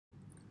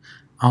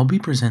I'll be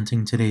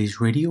presenting today's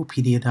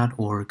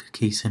Radiopedia.org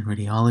case in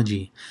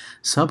radiology,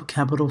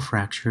 subcapital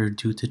fracture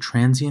due to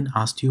transient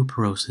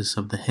osteoporosis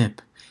of the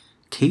hip.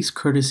 Case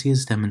courtesy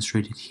is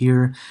demonstrated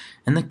here,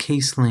 and the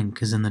case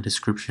link is in the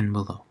description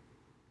below.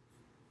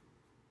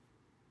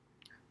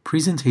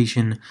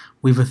 Presentation: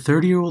 we have a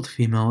 30-year-old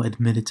female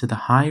admitted to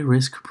the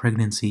high-risk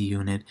pregnancy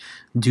unit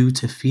due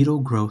to fetal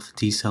growth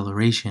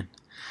deceleration.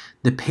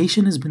 The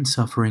patient has been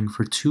suffering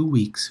for 2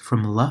 weeks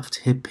from left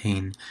hip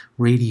pain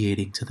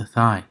radiating to the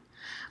thigh.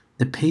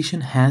 The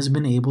patient has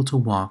been able to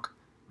walk,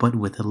 but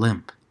with a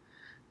limp.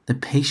 The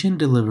patient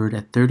delivered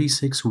at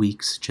 36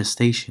 weeks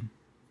gestation.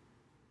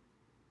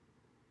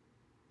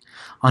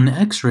 On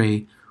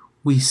X-ray,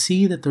 we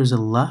see that there's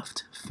a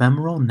left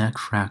femoral neck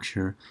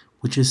fracture,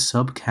 which is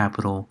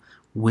subcapital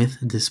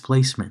with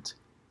displacement,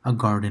 a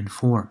Garden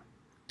 4.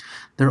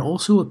 There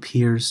also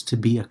appears to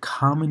be a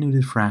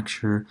comminuted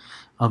fracture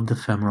of the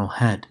femoral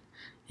head.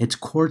 Its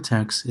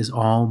cortex is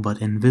all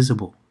but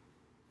invisible.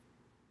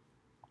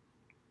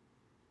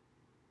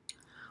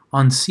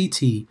 On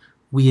CT,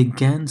 we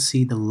again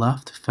see the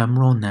left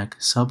femoral neck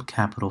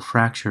subcapital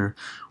fracture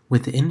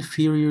with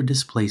inferior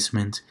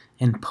displacement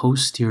and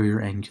posterior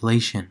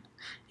angulation,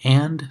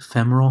 and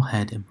femoral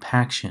head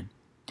impaction.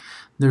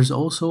 There's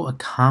also a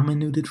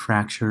comminuted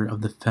fracture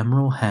of the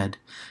femoral head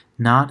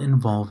not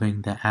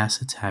involving the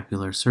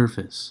acetabular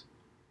surface.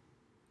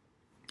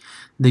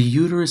 The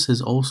uterus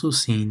is also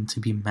seen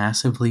to be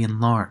massively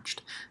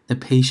enlarged. The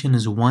patient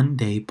is 1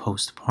 day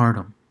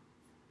postpartum.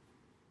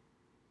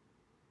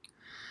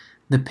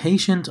 The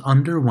patient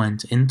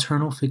underwent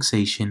internal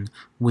fixation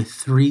with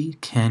 3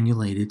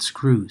 cannulated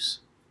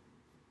screws.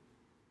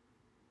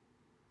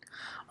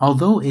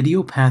 Although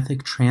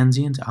idiopathic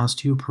transient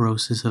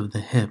osteoporosis of the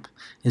hip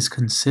is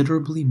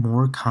considerably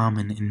more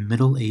common in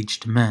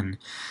middle-aged men,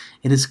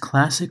 it is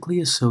classically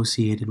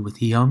associated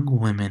with young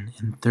women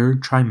in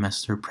 3rd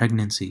trimester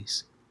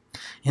pregnancies.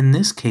 In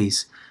this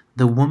case,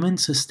 the woman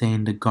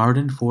sustained a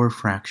Garden 4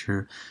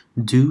 fracture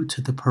due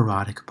to the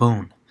parotid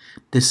bone.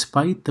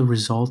 Despite the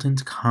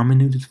resultant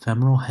comminuted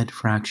femoral head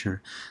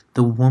fracture,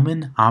 the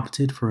woman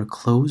opted for a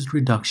closed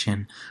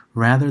reduction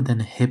rather than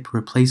a hip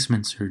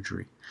replacement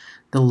surgery.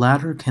 The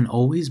latter can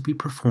always be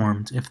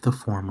performed if the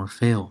former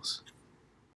fails.